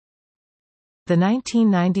The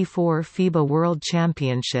 1994 FIBA World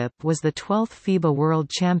Championship was the 12th FIBA World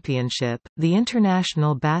Championship, the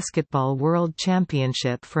International Basketball World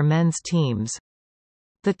Championship for men's teams.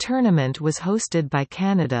 The tournament was hosted by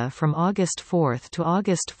Canada from August 4 to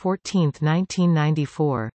August 14,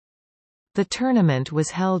 1994. The tournament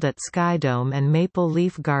was held at Skydome and Maple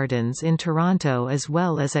Leaf Gardens in Toronto as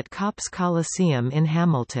well as at Copps Coliseum in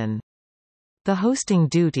Hamilton. The hosting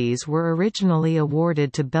duties were originally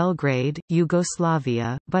awarded to Belgrade,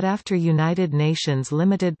 Yugoslavia, but after United Nations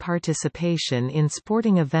limited participation in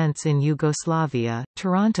sporting events in Yugoslavia,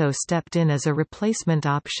 Toronto stepped in as a replacement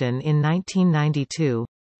option in 1992.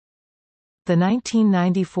 The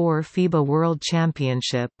 1994 FIBA World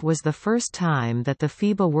Championship was the first time that the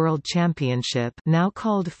FIBA World Championship, now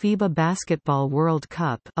called FIBA Basketball World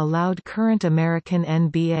Cup, allowed current American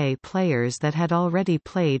NBA players that had already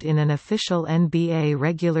played in an official NBA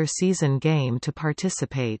regular season game to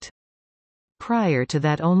participate. Prior to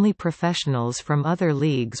that, only professionals from other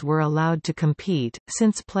leagues were allowed to compete.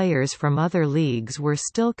 Since players from other leagues were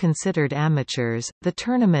still considered amateurs, the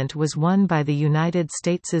tournament was won by the United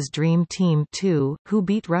States' Dream Team 2, who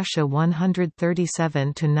beat Russia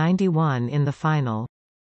 137-91 in the final.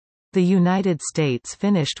 The United States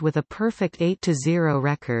finished with a perfect 8-0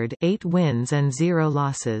 record, 8 wins and 0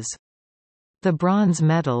 losses. The bronze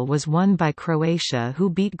medal was won by Croatia,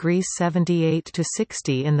 who beat Greece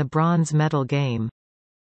 78-60 in the bronze medal game.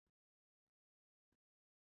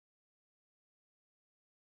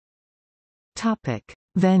 Topic: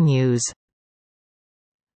 Venues.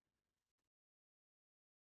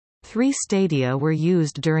 3 stadia were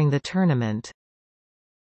used during the tournament.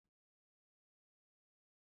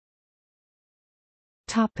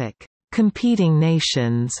 Topic: Competing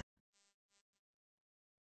nations.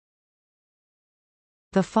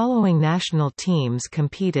 The following national teams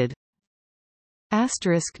competed.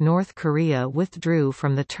 North Korea withdrew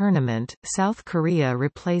from the tournament, South Korea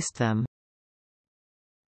replaced them.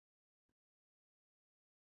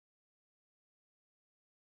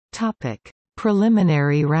 Topic: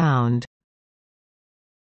 Preliminary round.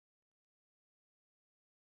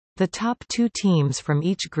 The top 2 teams from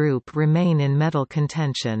each group remain in medal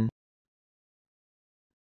contention.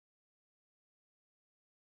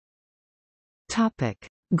 Topic: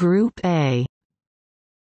 Group A.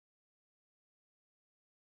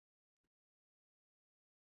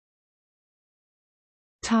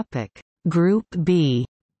 Topic: Group B.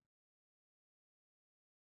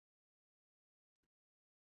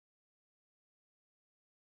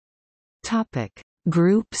 Topic: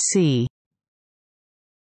 Group C.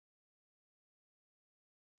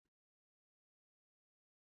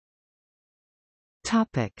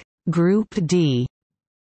 Topic: Group D.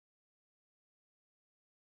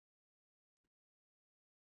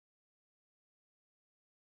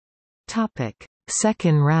 Topic: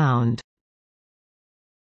 Second round.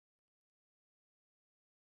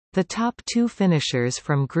 The top 2 finishers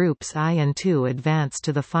from groups I and II advance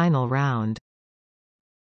to the final round.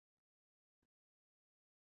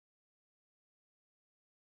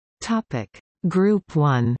 Topic: Group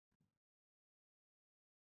 1.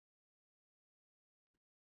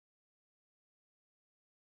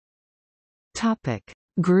 Topic: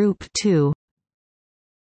 Group 2.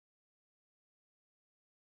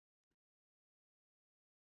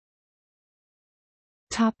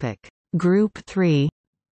 Topic: Group 3.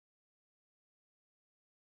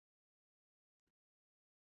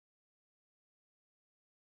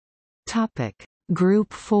 Topic: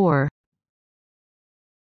 Group 4.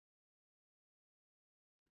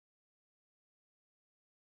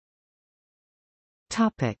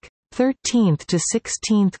 Topic: 13th to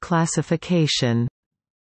 16th classification.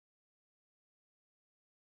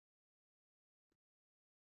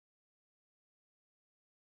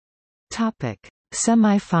 Topic: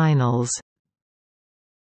 Semifinals.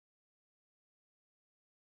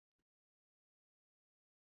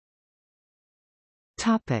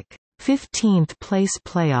 Topic: 15th place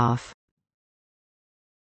playoff.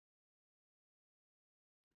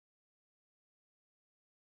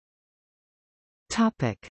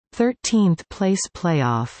 Topic: 13th place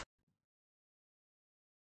playoff.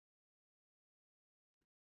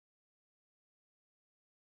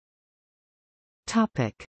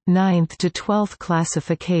 Topic: 9th to 12th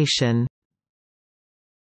classification.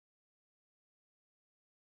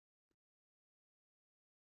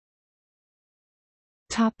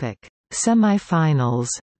 Topic: Semifinals.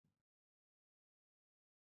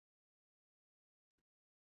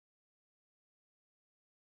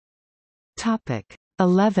 Topic: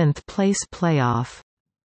 11th place playoff.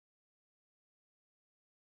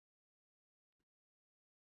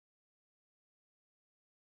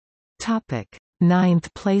 Topic: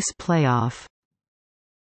 Ninth place playoff.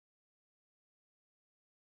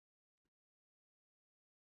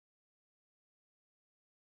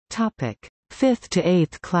 Topic: 5th to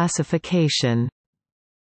 8th classification.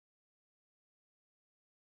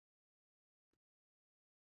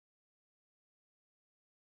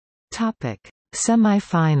 Topic: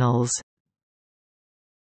 Semifinals.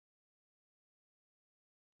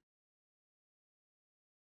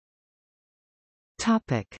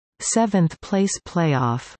 Topic: 7th place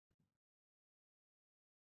playoff.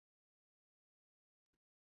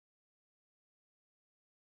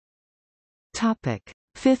 Topic: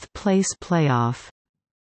 5th place playoff.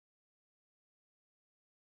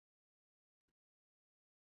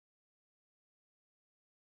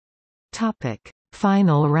 Topic: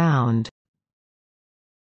 Final round.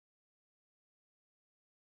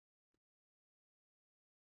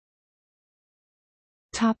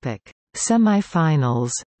 Topic: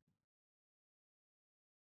 Semifinals.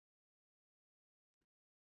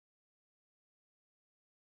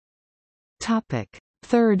 Topic: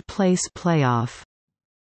 3rd place playoff.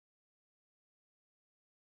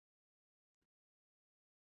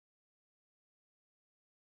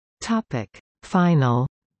 Topic: Final.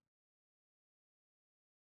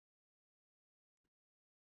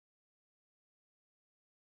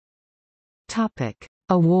 Topic: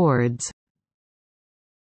 Awards.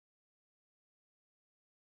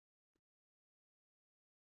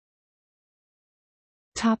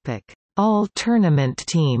 Topic: All-Tournament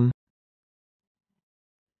Team.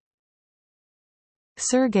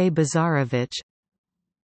 Sergei Bazarovich,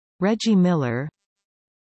 Reggie Miller,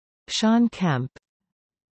 Sean Kemp,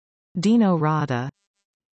 Dino Rada,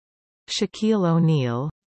 Shaquille O'Neal.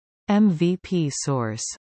 MVP source.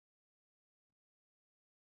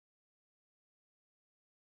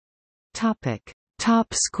 Topic: Top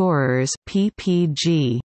scorers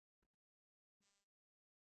 (PPG).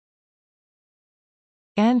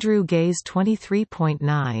 Andrew Gaze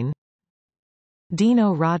 23.9,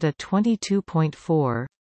 Dino Rada 22.4,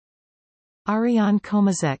 Ariane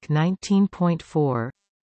Komazek 19.4,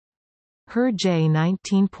 Herjay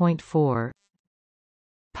 19.4,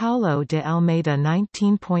 Paulo de Almeida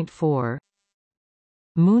 19.4,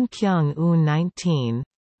 Moon Kyung-un 19,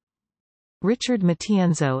 Richard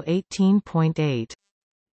Matienzo 18.8,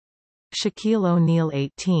 Shaquille O'Neal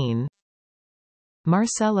 18,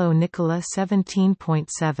 Marcelo Nicola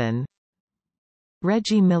 17.7,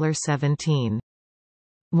 Reggie Miller 17.1.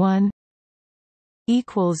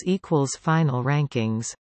 Final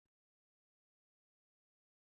rankings